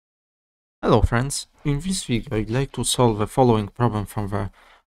Hello friends, in this video I'd like to solve the following problem from the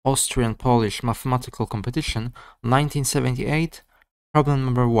Austrian-Polish Mathematical Competition 1978, problem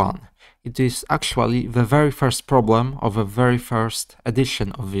number 1. It is actually the very first problem of the very first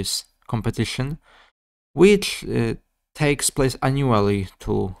edition of this competition, which takes place annually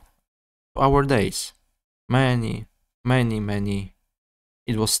to our days.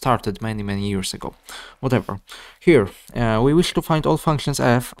 It was started many years ago. Whatever. Here, we wish to find all functions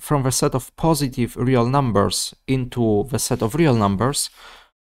f from the set of positive real numbers into the set of real numbers,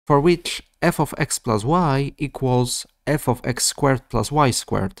 for which f of x plus y equals f of x squared plus y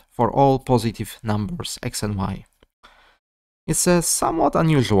squared for all positive numbers x and y. It's a somewhat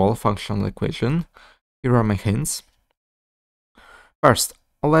unusual functional equation. Here are my hints. First,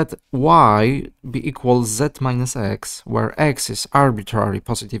 let y be equal z minus x, where x is arbitrary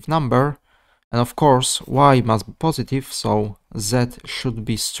positive number, and of course y must be positive, so z should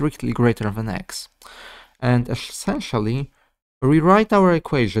be strictly greater than x. And essentially, rewrite our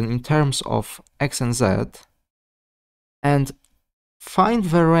equation in terms of x and z, and find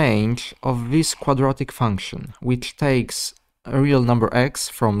the range of this quadratic function, which takes a real number x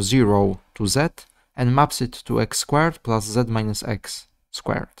from 0 to z, and maps it to x squared plus z minus x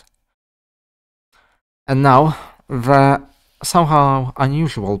squared. And now, the somehow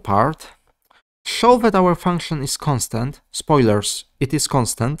unusual part. Show that our function is constant. Spoilers, it is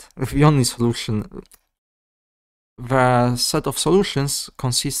constant. The only solution, the set of solutions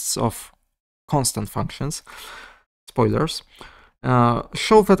consists of constant functions. Spoilers.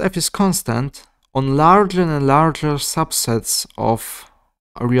 Show that f is constant on larger and larger subsets of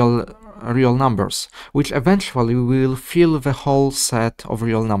real numbers, which eventually will fill the whole set of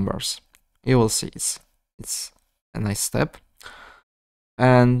real numbers. You will see it's a nice step.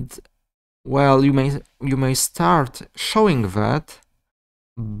 And well, you may start showing that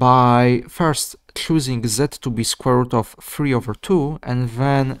by first choosing z to be square root of 3 over 2, and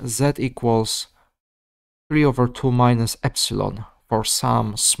then z equals 3 over 2 minus epsilon for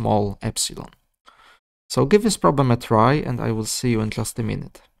some small epsilon. So give this problem a try, and I will see you in just a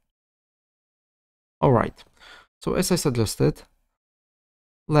minute. Alright, so as I suggested,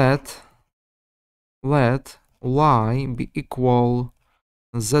 let y be equal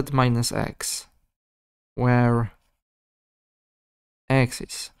z minus x, where x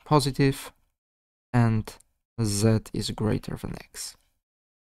is positive and z is greater than x.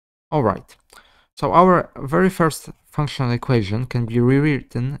 Alright, so our very first functional equation can be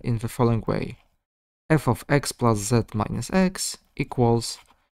rewritten in the following way. F of x plus z minus x equals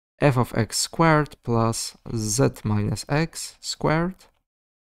f of x squared plus z minus x squared,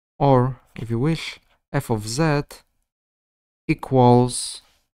 or, if you wish, f of z equals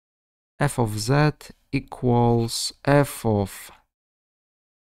f of,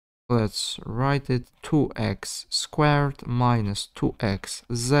 let's write it, 2x squared minus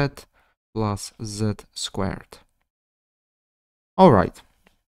 2xz plus z squared. Alright,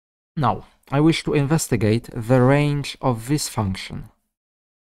 now I wish to investigate the range of this function.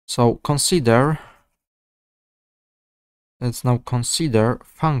 So let's now consider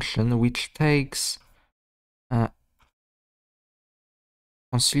function which takes,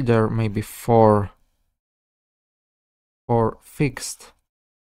 consider maybe for fixed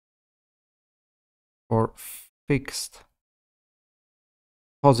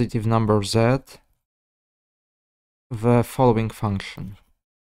positive number z, the following function.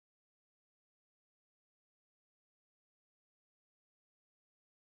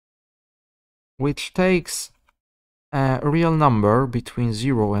 Which takes a real number between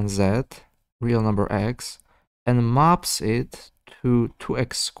 0 and z, real number x, and maps it to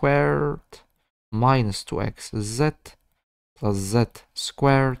 2x squared minus 2xz plus z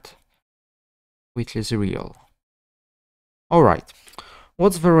squared, which is real. Alright,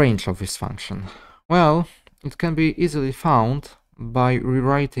 what's the range of this function? Well, it can be easily found by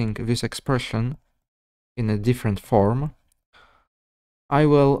rewriting this expression in a different form. I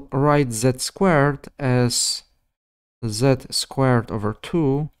will write z squared as z squared over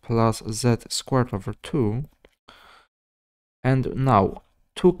 2 plus z squared over 2. And now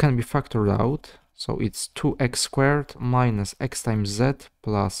 2 can be factored out, so it's 2x squared minus x times z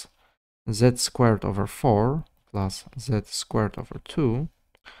plus z squared over 4 plus z squared over 2.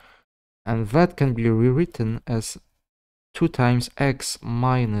 And that can be rewritten as 2 times x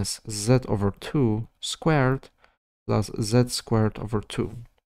minus z over 2 squared plus z squared over 2.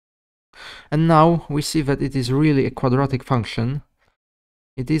 And now we see that it is really a quadratic function.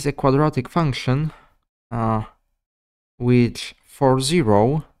 It is a quadratic function which for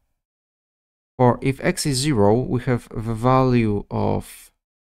if x is 0, we have the value of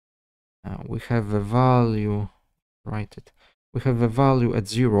we have a value, write it, we have a value at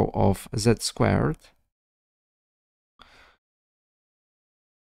 0 of z squared.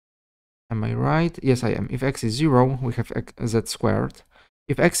 Am I right? Yes, I am. If x is 0, we have z squared.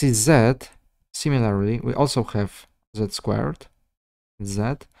 If x is z, similarly, we also have z squared,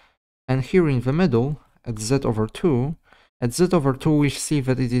 z. And here in the middle, at z over 2, at z over 2, we see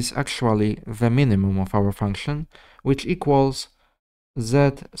that it is actually the minimum of our function, which equals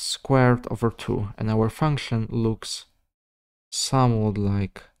z squared over 2. And our function looks somewhat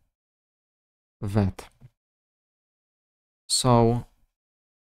like that. So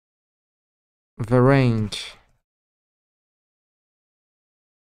the range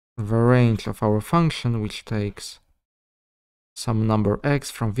of our function, which takes some number x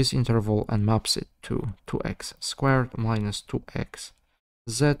from this interval and maps it to 2x squared minus 2x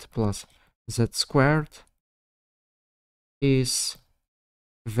z plus z squared, is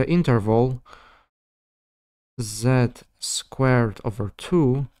the interval z squared over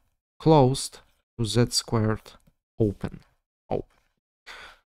 2 closed to z squared open.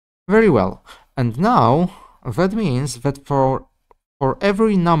 Very well. And now that means that for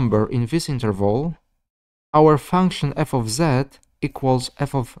every number in this interval, our function f of z equals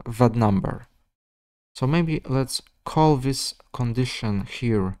f of that number. So maybe let's call this condition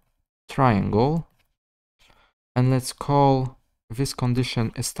here triangle, and let's call this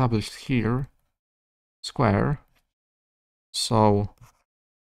condition established here square. So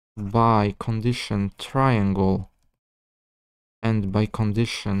by condition triangle and by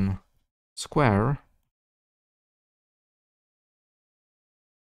condition square,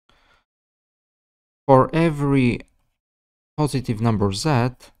 for every positive number z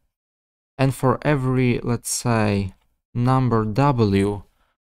and for every, let's say, number w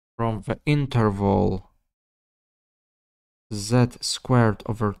from the interval z squared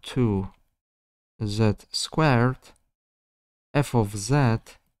over 2 z squared, f of z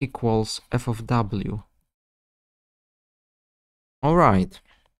equals f of w. All right.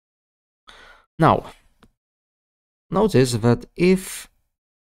 Now, notice that if,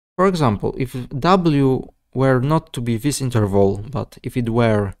 for example, if w were not to be this interval, but if it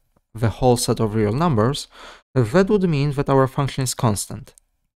were the whole set of real numbers, that would mean that our function is constant,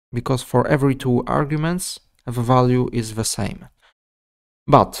 because for every two arguments, the value is the same.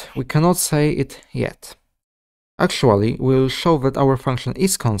 But we cannot say it yet. Actually, we'll show that our function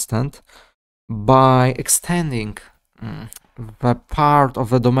is constant by extending the part of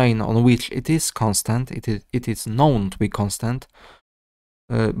the domain on which it is constant, it is known to be constant,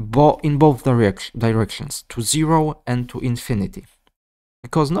 in both directions, to 0 and to infinity.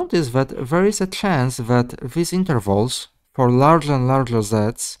 Because notice that there is a chance that these intervals, for larger and larger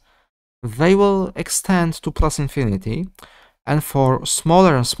z's, they will extend to plus infinity, and for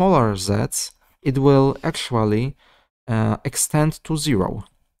smaller and smaller z's, it will actually extend to 0.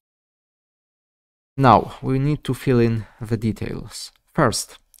 Now, we need to fill in the details.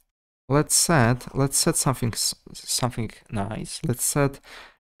 First, let's set something nice. Let's set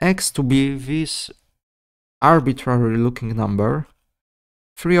x to be this arbitrary looking number,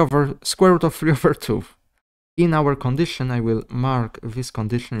 square root of 3 over 2. In our condition, I will mark this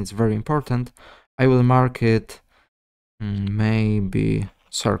condition, it's very important. I will mark it maybe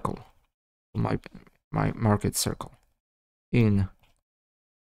circle. Mark it circle. In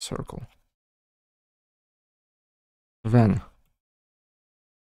circle. Then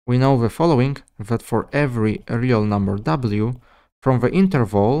we know the following, that for every real number w from the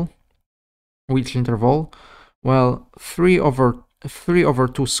interval, which interval? Well, 3 over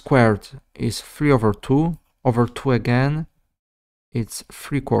 2 squared is 3 over 2, over 2 again, it's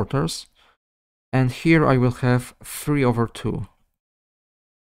 3/4, and here I will have 3 over 2.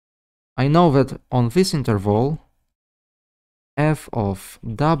 I know that on this interval, f of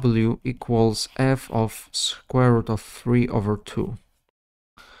w equals f of square root of 3 over 2.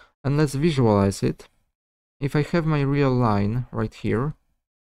 And let's visualize it. If I have my real line right here,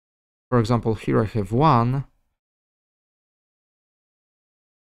 for example, here I have 1,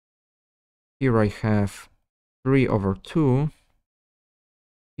 here I have 3 over 2,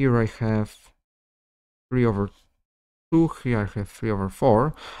 here I have 3 over 2, here I have 3 over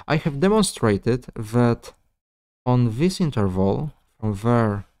 4. I have demonstrated that on this interval, from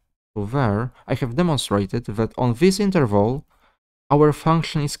there to there, I have demonstrated that on this interval, our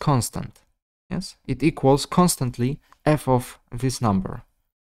function is constant. Yes, it equals constantly f of this number.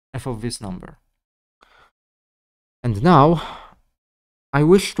 And now, I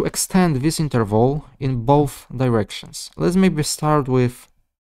wish to extend this interval in both directions. Let's maybe start with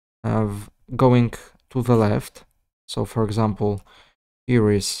going to the left. So, for example, here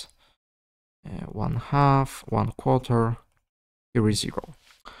is 1/2, 1/4, here is 0.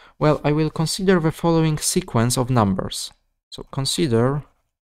 Well, I will consider the following sequence of numbers. So consider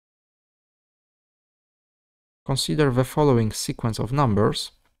the following sequence of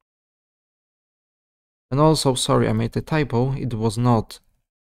numbers. And also, sorry, I made a typo. It was not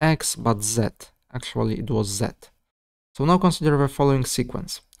x, but z. Actually, it was z. So now consider the following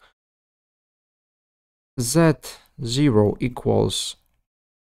sequence. z0 equals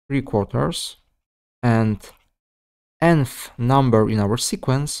 3/4, and nth number in our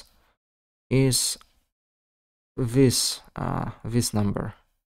sequence is this number,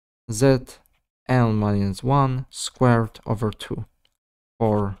 zn-1 squared over 2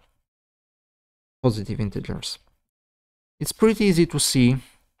 for positive integers. It's pretty easy to see,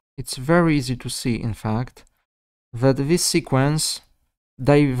 it's very easy to see, in fact, that this sequence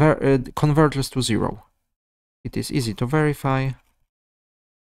converges to 0. It is easy to verify.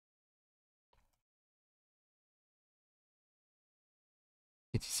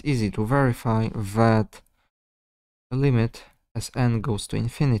 It is easy to verify that the limit as n goes to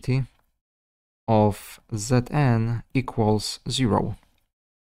infinity of zn equals 0.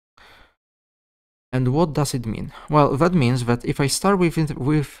 And what does it mean? Well, that means that if I start with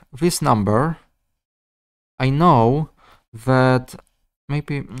this number, I know that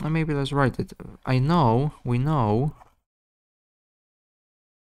maybe let's write it. We know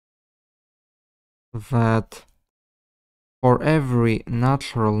that for every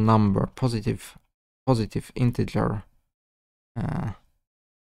natural number, positive integer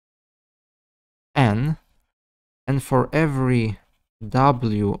n, and for every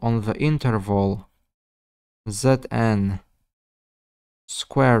w on the interval zn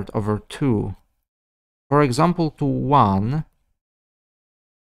squared over 2, for example, to 1,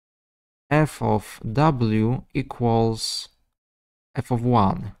 f of w equals f of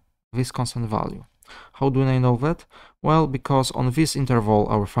 1, this constant value. How do I know that? Well, because on this interval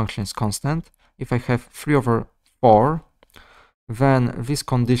our function is constant. If I have 3/4, then this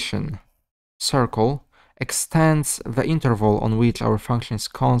condition, circle, extends the interval on which our function is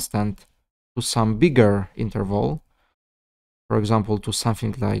constant to some bigger interval, for example, to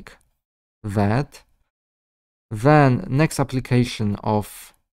something like that. Then next application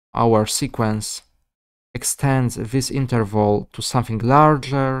of our sequence extends this interval to something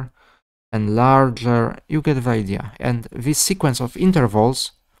larger and larger. You get the idea. And this sequence of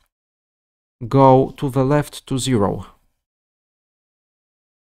intervals go to the left to 0.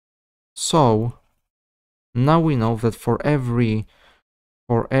 So now we know that for every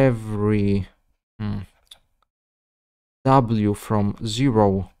w from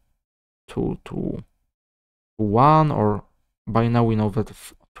 0 to 1, or by now we know that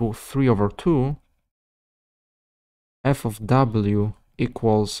to 3/2, f of w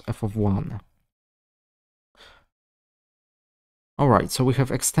equals f of 1. Alright, so we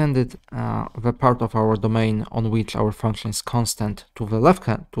have extended the part of our domain on which our function is constant to the left.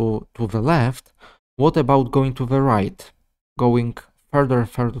 What about going to the right? Going further and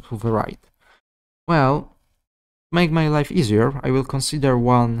further to the right? Well, to make my life easier, I will consider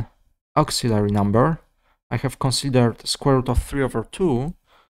one auxiliary number. I have considered square root of 3/2,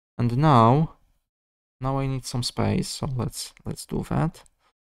 and now I need some space, so let's do that.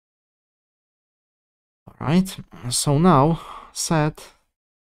 All right, so now set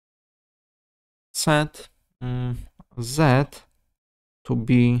z to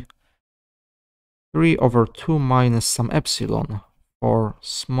be 3/2 minus some epsilon for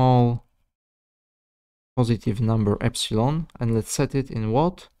small positive number epsilon, and let's set it in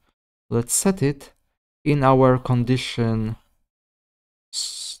what? Let's set it in our condition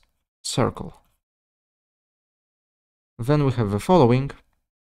circle. Then we have the following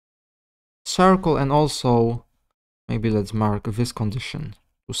circle, and also maybe let's mark this condition,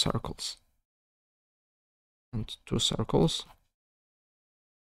 2 circles. And 2 circles.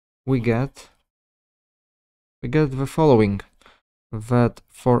 We get the following, that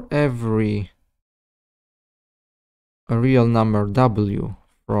for every real number w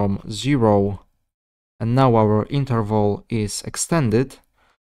from 0, and now our interval is extended,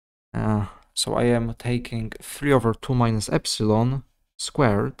 so I am taking 3/2 minus epsilon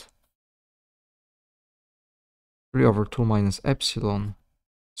squared, 3/2 minus epsilon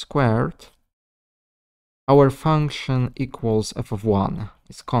squared. Our function equals f of 1,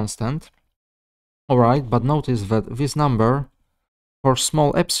 it's constant. Alright, but notice that this number for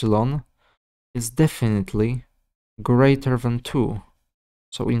small epsilon is definitely greater than 2.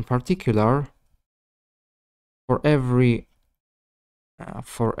 So in particular, for every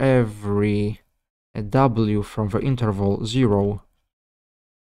w from the interval 0,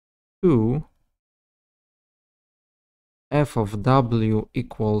 2, f of w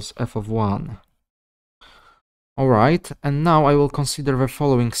equals f of 1. Alright, and now I will consider the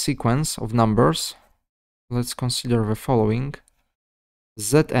following sequence of numbers. Let's consider the following.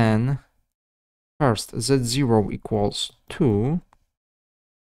 Zn, first z0 equals 2,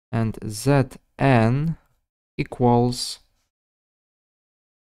 and Zn equals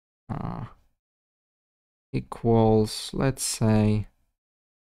let's say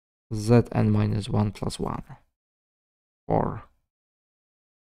Zn minus 1 plus 1 for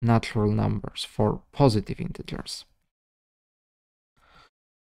natural numbers, for positive integers.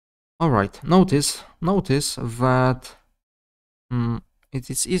 Alright, notice that it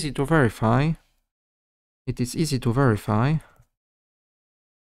is easy to verify.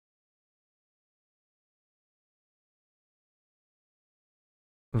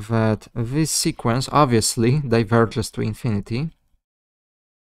 That this sequence obviously diverges to infinity.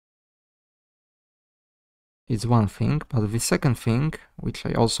 It's one thing, but the second thing, which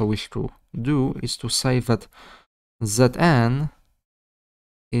I also wish to do, is to say that Zn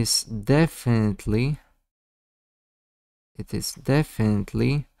is definitely less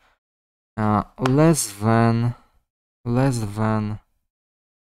than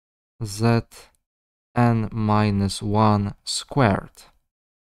Zn minus 1 squared.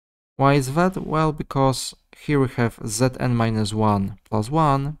 Why is that? Well, because here we have Zn minus 1 plus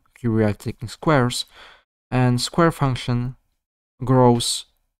 1, here we are taking squares, and square function grows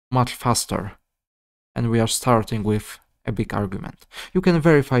much faster, and we are starting with a big argument. You can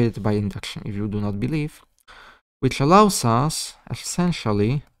verify it by induction if you do not believe, which allows us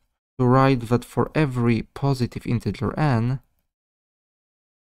essentially to write that for every positive integer n,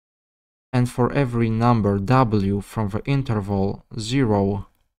 and for every number w from the interval 0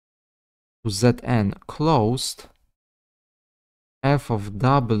 to Zn closed, f of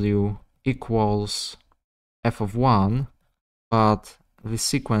w equals f of 1, but the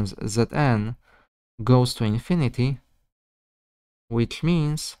sequence Zn goes to infinity, which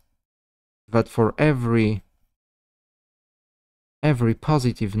means that for every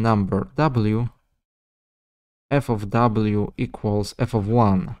positive number w, f of w equals f of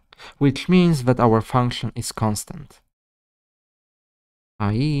 1, which means that our function is constant,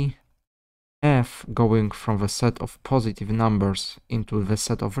 i.e. f going from the set of positive numbers into the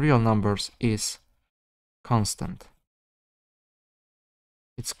set of real numbers is constant.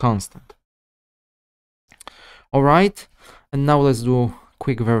 It's constant. Alright, and now let's do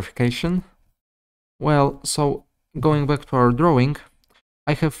quick verification. Well, so going back to our drawing,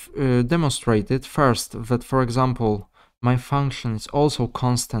 I have demonstrated first that, for example, my function is also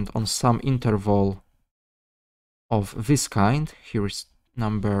constant on some interval of this kind. Here is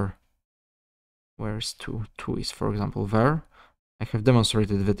number, where is 2? 2 is, for example, there. I have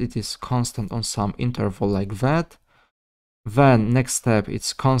demonstrated that it is constant on some interval like that. Then, next step,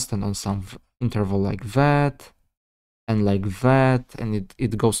 it's constant on some interval like that, and like that, and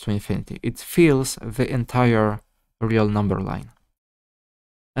it goes to infinity. It fills the entire real number line.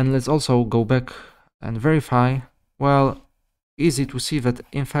 And let's also go back and verify. Well, easy to see that,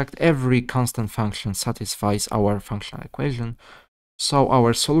 in fact, every constant function satisfies our functional equation. So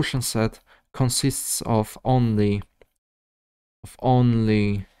our solution set consists of only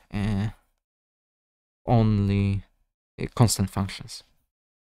constant functions.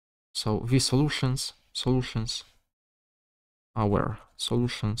 So these solutions, our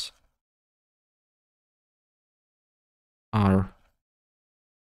solutions are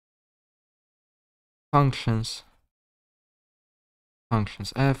functions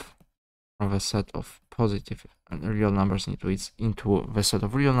f from the set of positive and real numbers into the set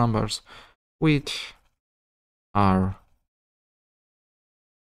of real numbers, which are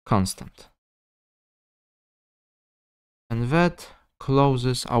constant. And that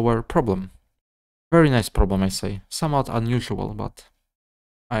closes our problem. Very nice problem, I say. Somewhat unusual, but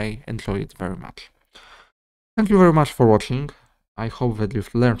I enjoy it very much. Thank you very much for watching. I hope that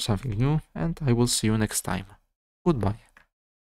you've learned something new, and I will see you next time. Goodbye.